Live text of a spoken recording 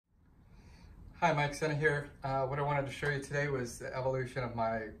Hi, Mike Senna here. What I wanted to show you today was the evolution of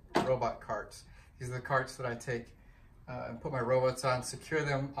my robot carts. These are the carts that I take and put my robots on, secure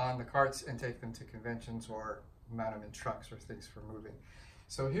them on the carts, and take them to conventions or mount them in trucks or things for moving.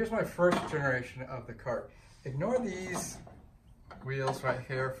 So here's my first generation of the cart. Ignore these wheels right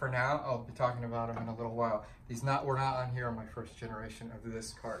here for now. I'll be talking about them in a little while. We're not on here on my first generation of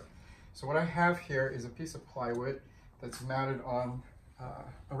this cart. So what I have here is a piece of plywood that's mounted on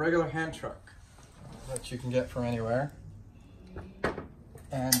a regular hand truck that you can get from anywhere.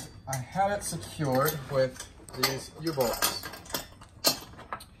 And I have it secured with these U-bolts.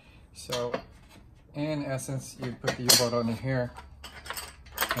 So in essence, you put the U-bolt under here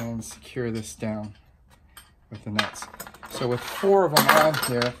and secure this down with the nuts. So with 4 of them on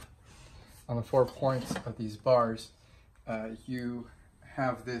here, on the 4 points of these bars, you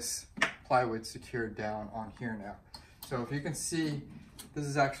have this plywood secured down on here now. So if you can see, this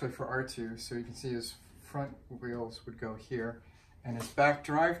is actually for R2, so you can see his front wheels would go here, and his back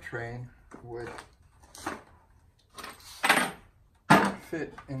drivetrain would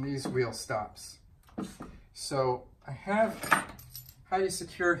fit in these wheel stops. So I have how you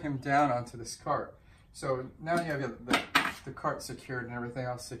secure him down onto this cart. So now you have the cart secured and everything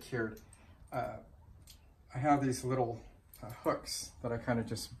else secured. I have these little hooks that I kind of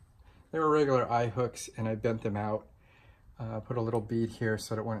they were regular eye hooks, and I bent them out. Put a little bead here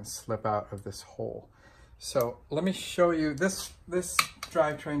so that it wouldn't slip out of this hole. So let me show you, this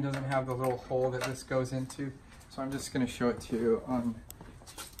drivetrain doesn't have the little hole that this goes into, so I'm just going to show it to you on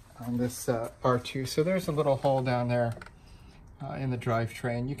this R2. So there's a little hole down there in the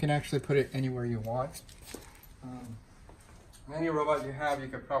drivetrain. You can actually put it anywhere you want. Any robot you have, you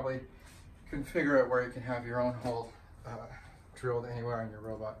could probably configure it where you can have your own hole drilled anywhere on your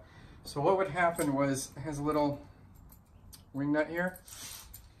robot. So what would happen was, it has a little wing nut here.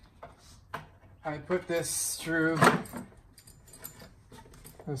 I put this through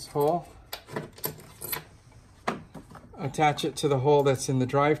this hole, attach it to the hole that's in the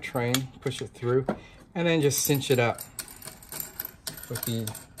drivetrain, push it through, and then just cinch it up with the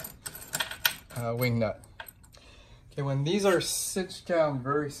wing nut. Okay, when these are cinched down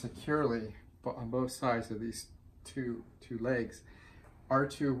very securely on both sides of these two legs,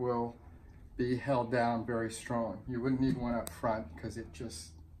 R2 will be held down very strong. You wouldn't need one up front because it just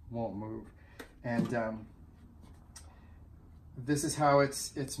won't move. And this is how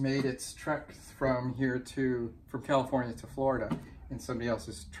it's made. It's trucked from California to Florida in somebody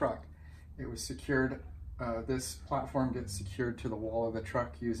else's truck. It was secured. This platform gets secured to the wall of the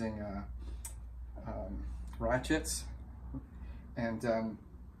truck using ratchets, and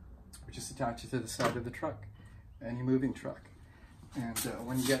we just attach it to the side of the truck, any moving truck. And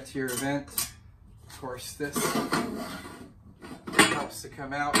when you get to your event, of course, this helps to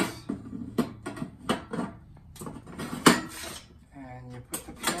come out. And you put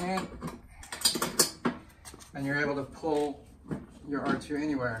the pin in, and you're able to pull your R2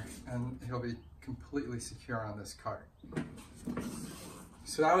 anywhere, and he'll be completely secure on this cart.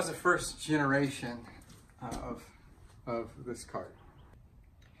 So that was the first generation of this cart.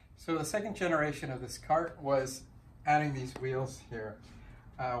 So the second generation of this cart was adding these wheels here.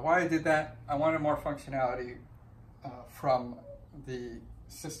 Why I did that, I wanted more functionality from the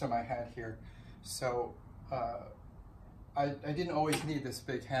system I had here. So I didn't always need this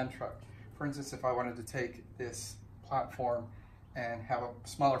big hand truck. For instance, if I wanted to take this platform and have a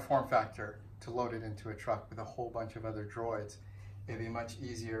smaller form factor to load it into a truck with a whole bunch of other droids, it'd be much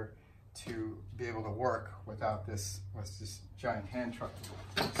easier to be able to work without this giant hand truck.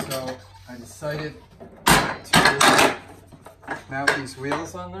 So I decided to mount these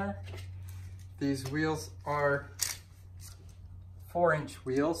wheels on there. These wheels are 4-inch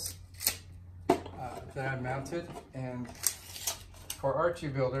wheels that I mounted, and for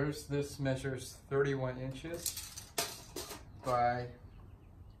R2 builders, this measures 31 inches by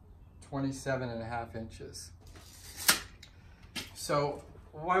 27.5 inches. So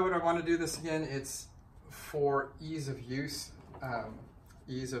why would I want to do this again? It's for ease of use,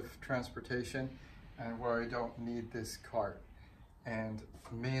 ease of transportation, and where I don't need this cart. And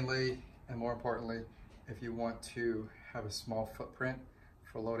mainly, and more importantly, if you want to have a small footprint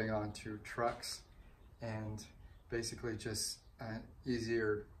for loading onto trucks, and basically just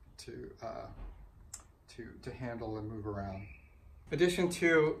easier to handle and move around. In addition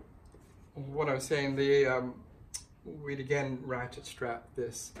to what I was saying, we'd again ratchet strap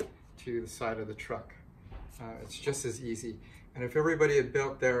this to the side of the truck. It's just as easy. And if everybody had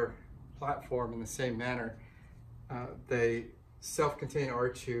built their platform in the same manner, they self-contain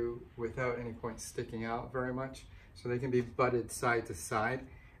R2 without any points sticking out very much. So they can be butted side to side,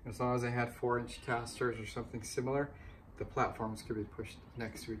 As long as they had 4-inch casters or something similar, the platforms could be pushed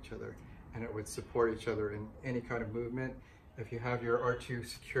next to each other and it would support each other in any kind of movement. If you have your R2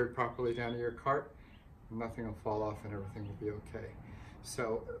 secured properly down to your cart, nothing will fall off and everything will be okay.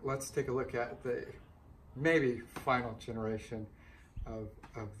 So let's take a look at the maybe final generation of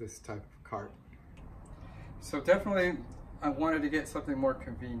this type of cart. So definitely I wanted to get something more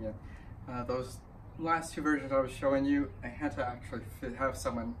convenient. Those last two versions I was showing you, I had to actually have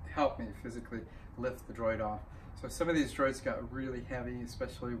someone help me physically lift the droid off. So some of these droids got really heavy,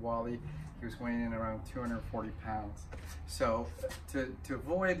 especially Wally. He was weighing in around 240 pounds. So to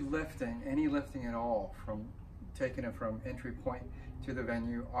avoid lifting, any lifting at all, from taking it from entry point to the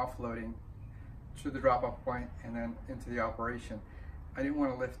venue, offloading to the drop-off point, and then into the operation, I didn't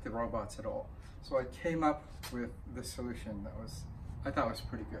want to lift the robots at all. So I came up with this solution that I thought was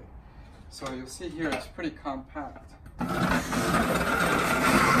pretty good. So you'll see here it's pretty compact in the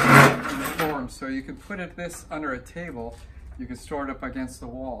form. So you can put this under a table. You can store it up against the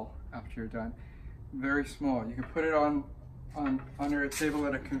wall after you're done. Very small. You can put it under a table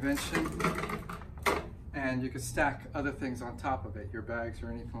at a convention, and you can stack other things on top of it, your bags or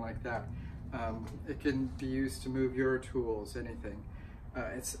anything like that. It can be used to move your tools, anything.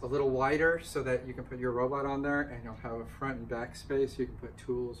 It's a little wider so that you can put your robot on there and you'll have a front and back space. You can put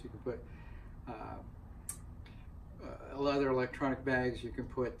tools, you can put other electronic bags, you can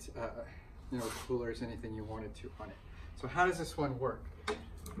put coolers, anything you wanted to on it. So how does this one work?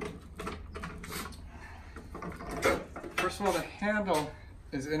 First of all, the handle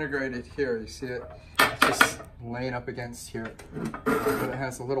is integrated here. You see it? It's just laying up against here. But it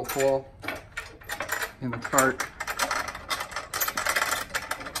has a little hole in the cart.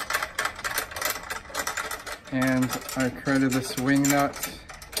 And I created this wing nut.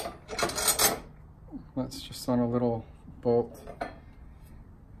 That's just on a little bolt.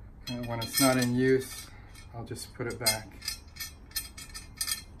 And when it's not in use, I'll just put it back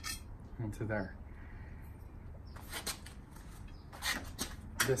into there.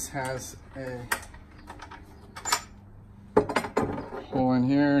 This has a hole in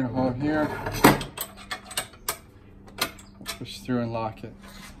here and a hole here. Push through and lock it.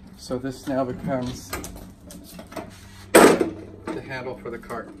 So this now becomes the handle for the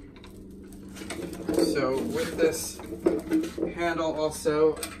cart. So with this handle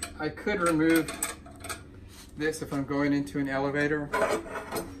also, I could remove this if I'm going into an elevator.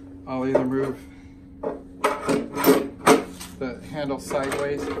 I'll either move the handle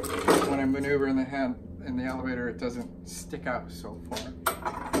sideways. When I maneuver in the elevator, it doesn't stick out so far.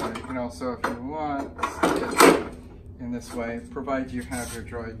 You can also, if you want, stick it in this way, provided you have your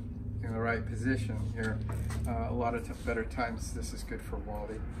droid in the right position here. A lot of better times this is good for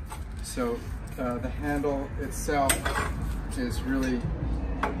Wally. So the handle itself is really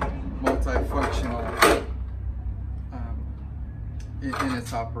multifunctional in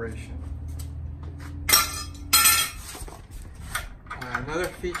its operation. Another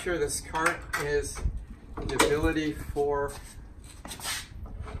feature of this cart is the ability for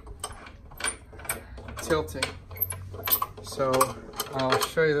tilting. So I'll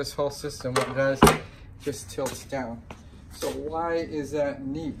show you this whole system. What it does, just tilts down. So why is that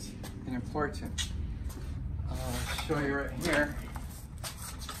neat and important? I'll show you right here.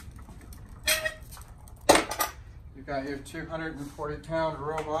 You've got your 240-pound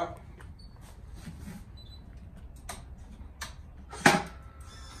robot.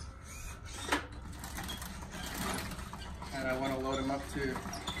 And I want to load him up to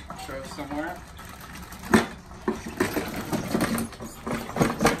show somewhere.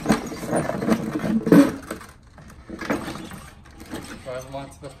 Drive them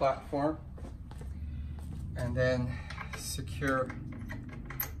onto the platform and then secure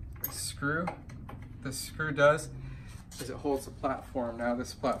the screw. The screw does is it holds the platform. Now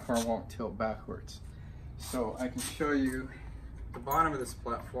this platform won't tilt backwards. So I can show you the bottom of this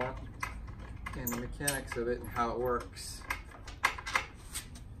platform and the mechanics of it and how it works.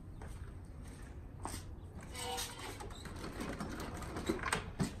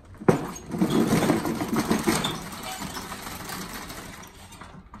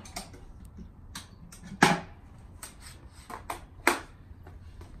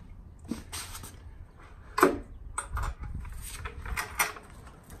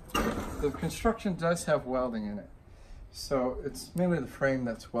 The construction does have welding in it, so it's mainly the frame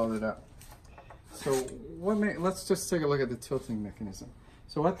that's welded up. So let's just take a look at the tilting mechanism.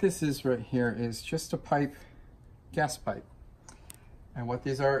 So what this is right here is just a pipe, gas pipe. And what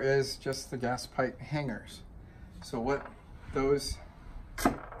these are is just the gas pipe hangers. So what those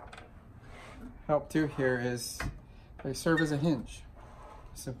help do here is they serve as a hinge.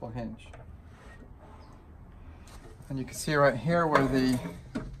 simple hinge. And you can see right here where the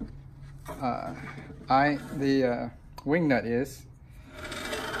wing nut is.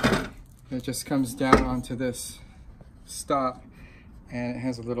 It just comes down onto this stop, and it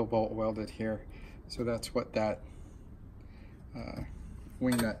has a little bolt welded here. So that's what that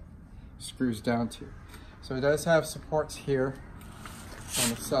wing nut screws down to. So it does have supports here on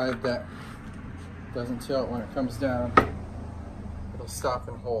the side that doesn't tilt. When it comes down, it'll stop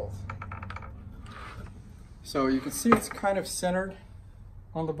and hold. So you can see it's kind of centered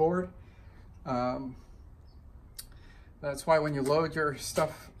on the board. That's why when you load your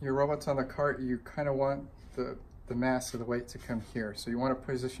stuff, your robots on the cart, you kind of want the mass of the weight to come here. So you want to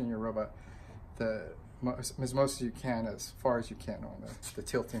position your robot as most as you can, as far as you can on the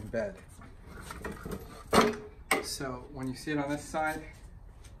tilting bed. So when you see it on this side,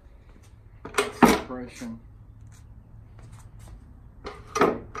 separation.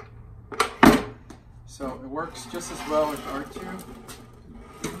 So it works just as well with R2.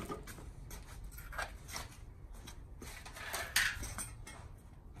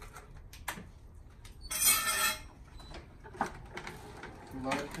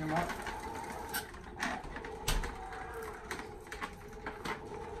 Load him up.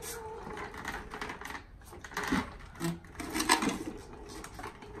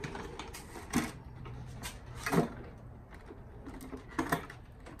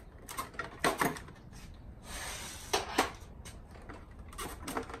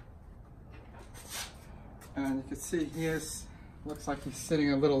 And you can see looks like he's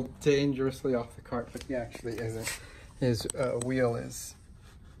sitting a little dangerously off the cart, but he actually isn't. His wheel is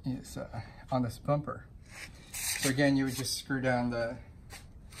on this bumper. So again, you would just screw down the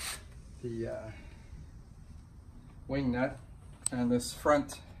wing nut, and this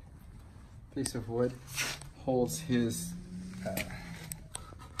front piece of wood holds his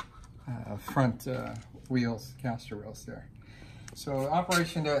front wheels, caster wheels there. So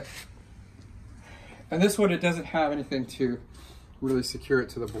operation to, and this one, it doesn't have anything to really secure it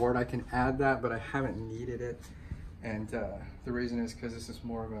to the board. I can add that, but I haven't needed it. And the reason is because this is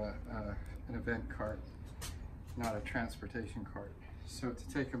more of an event cart, not a transportation cart. So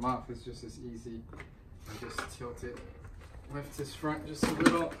to take them off is just as easy. I just tilt it, lift this front just a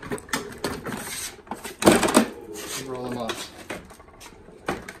little, and roll them off.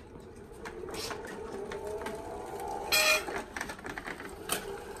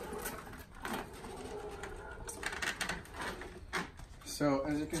 So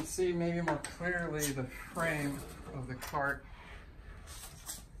as you can see maybe more clearly, the frame of the cart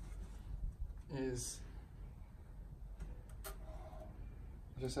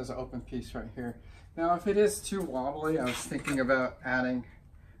just has an open piece right here. Now if it is too wobbly, I was thinking about adding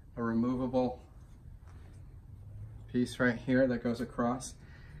a removable piece right here that goes across,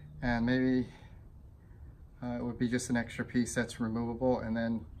 and maybe it would be just an extra piece that's removable, and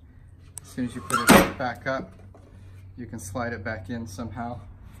then as soon as you put it back up, you can slide it back in somehow.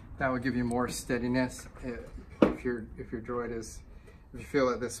 That would give you more steadiness if your droid is, if you feel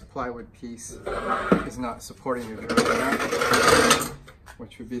that this plywood piece is not supporting your droid enough,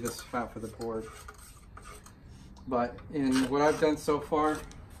 which would be the spout for the board. But in what I've done so far,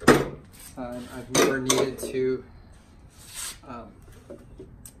 I've never needed to,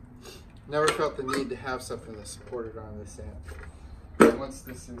 never felt the need to have something that's supported on this end. Once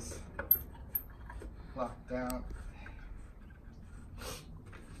this is locked down,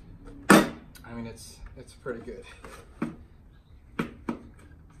 I mean, it's pretty good.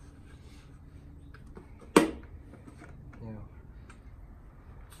 You know.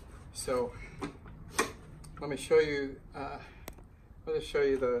 So let me show you. Let me show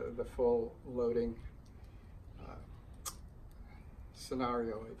you the full loading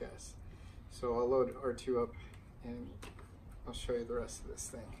scenario, I guess. So I'll load R2 up, and I'll show you the rest of this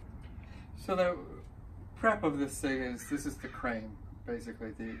thing. So the prep of this thing is, this is the crane.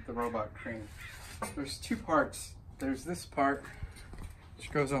 Basically the robot crane. There's two parts. There's this part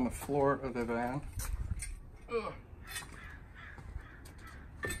which goes on the floor of the van. Ugh.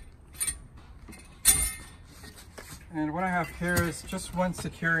 And what I have here is just one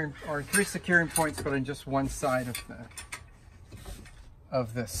securing, or three securing points, but on just one side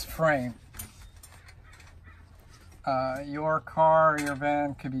of this frame. Your car or your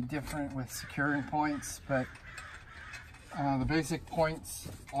van could be different with securing points, but the basic points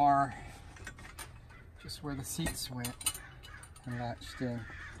are just where the seats went and latched in.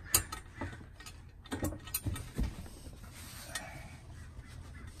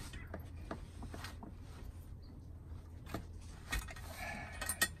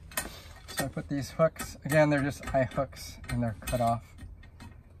 So I put these hooks, again they're just eye hooks and they're cut off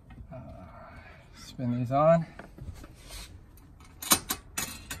Spin these on.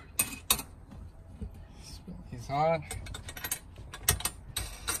 Spin these on.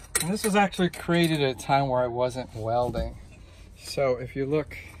 And this was actually created at a time where I wasn't welding. So if you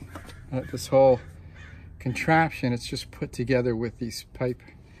look at this whole contraption, it's just put together with these pipe,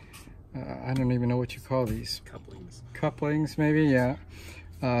 I don't even know what you call these. Couplings. Couplings, maybe, yeah.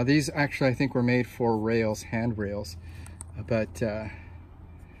 These actually I think were made for rails, handrails, but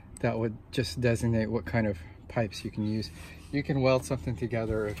that would just designate what kind of pipes you can use. You can weld something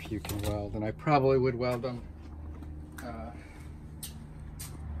together if you can weld, and I probably would weld them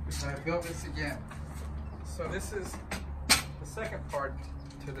if I built this again. So this is the second part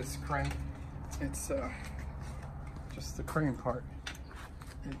to this crane. It's just the crane part.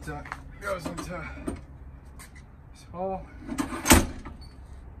 It goes into this hole,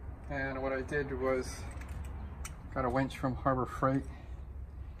 and what I did was got a winch from Harbor Freight.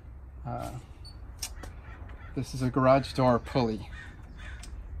 This is a garage door pulley,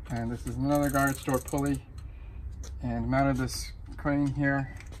 and this is another garage door pulley, and mounted this crane here.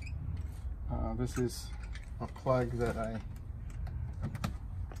 This is a plug that I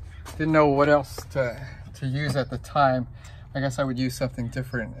didn't know what else to use at the time. I guess I would use something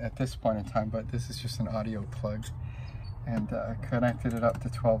different at this point in time, but this is just an audio plug, and connected it up to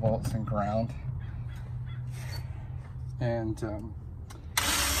 12 volts and ground, and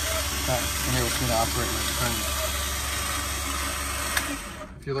that enables me to operate my crane.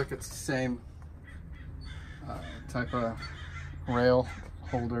 If you look, it's the same type of rail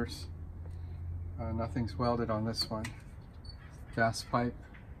holders. Nothing's welded on this one. Gas pipe.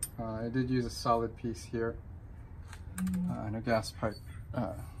 I did use a solid piece here, and a gas pipe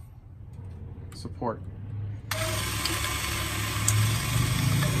support.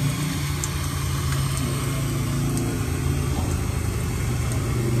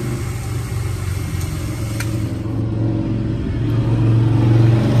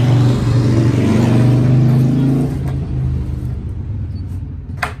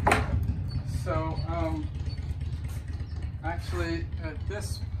 Actually, at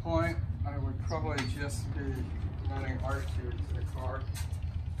this point, I would probably just be running R2 to the car.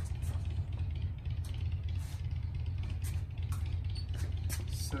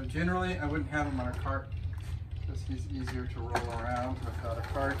 So generally, I wouldn't have him on a cart, because he's easier to roll around without a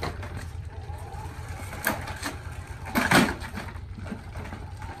cart.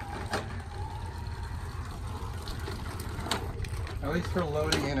 At least for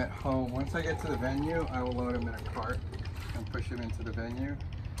loading in at home. Once I get to the venue, I will load him in a cart and push him into the venue.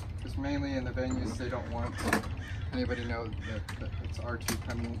 Because mainly in the venues, they don't want anybody to know that it's R2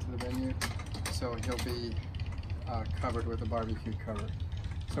 coming into the venue. So he'll be covered with a barbecue cover.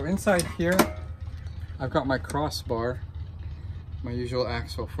 So inside here, I've got my crossbar, my usual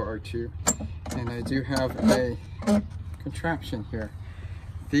axle for R2, and I do have a contraption here.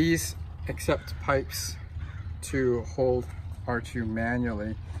 These accept pipes to hold R2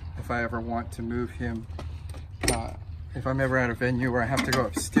 manually if I ever want to move him. If I'm ever at a venue where I have to go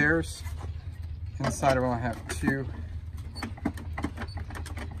upstairs, inside of them I have two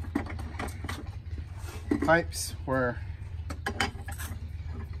pipes where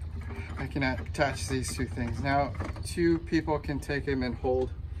I can attach these two things. Now, two people can take him and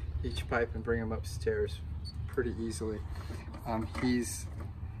hold each pipe and bring him upstairs pretty easily. He's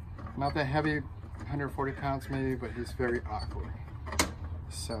not that heavy, 140 pounds maybe, but he's very awkward.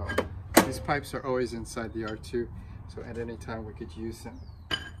 So these pipes are always inside the R2, so at any time we could use them.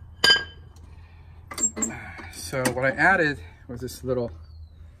 So what I added was this little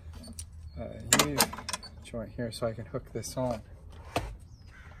joint here, so I can hook this on.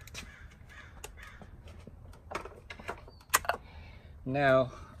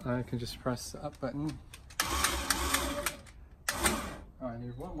 Now I can just press the up button. Oh, I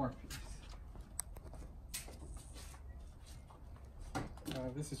need one more piece.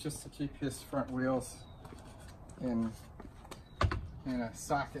 This is just to keep his front wheels in a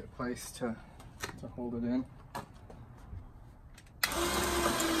socket place to hold it in.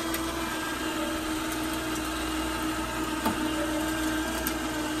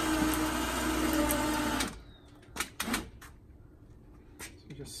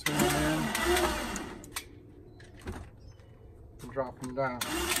 So just swing it in and drop him down.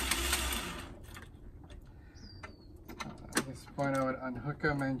 At this point I would unhook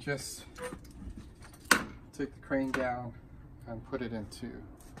him and just take the crane down and put it into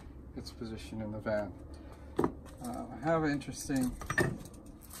its position in the van. I have an interesting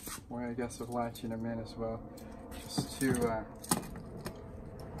way, I guess, of latching them in as well. Just two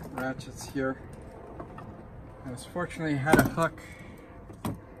ratchets here. I was fortunately had a hook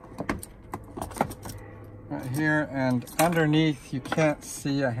right here, and underneath you can't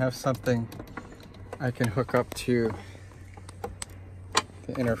see, I have something I can hook up to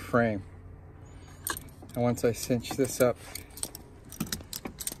the inner frame. And once I cinch this up,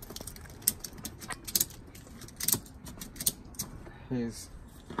 he's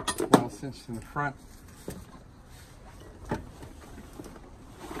well cinched in the front.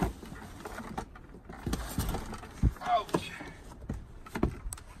 Ouch!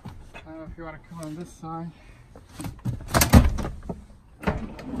 If you want to come on this side.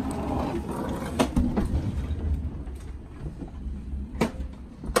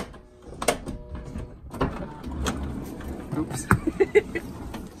 Oops.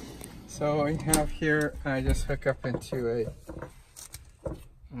 So we have here, I just hook up into a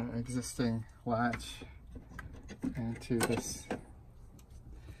existing latch and to this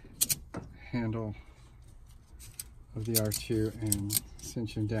handle of the R2 and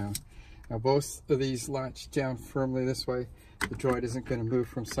cinch them down. Now both of these latch down firmly this way. The droid isn't going to move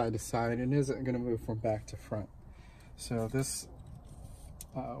from side to side and isn't going to move from back to front. So this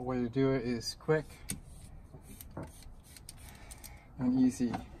way to do it is quick and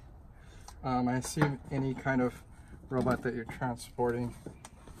easy. I assume any kind of robot that you're transporting,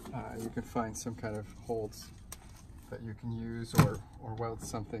 you can find some kind of holds that you can use, or weld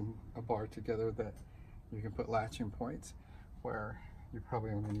something, a bar together that you can put latching points where you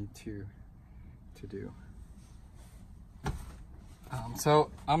probably only need two to do. So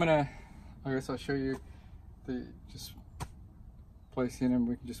I guess I'll show you just placing them.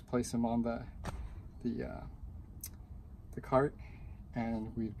 We can just place them on the cart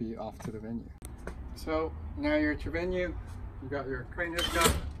and we'd be off to the venue. So now you're at your venue, you got your crane hooked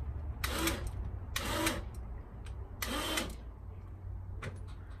up.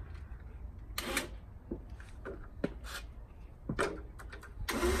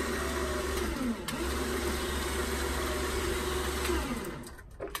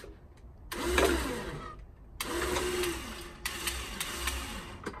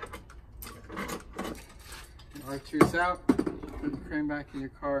 R2's out, put the crane back in your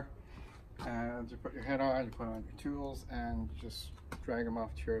car, and you put your head on, you put on your tools, and just drag them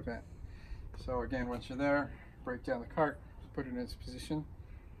off to your event. So again, once you're there, break down the cart, put it in its position,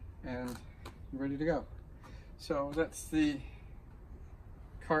 and you're ready to go. So that's the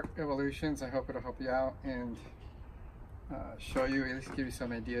cart evolutions. I hope it'll help you out and show you, at least give you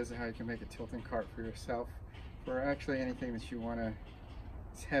some ideas of how you can make a tilting cart for yourself, or actually anything that you want to,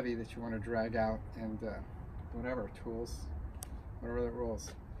 it's heavy, that you want to drag out, and whatever, tools, whatever that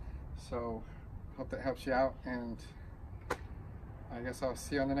rolls. So hope that helps you out, and I guess I'll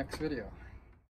see you on the next video.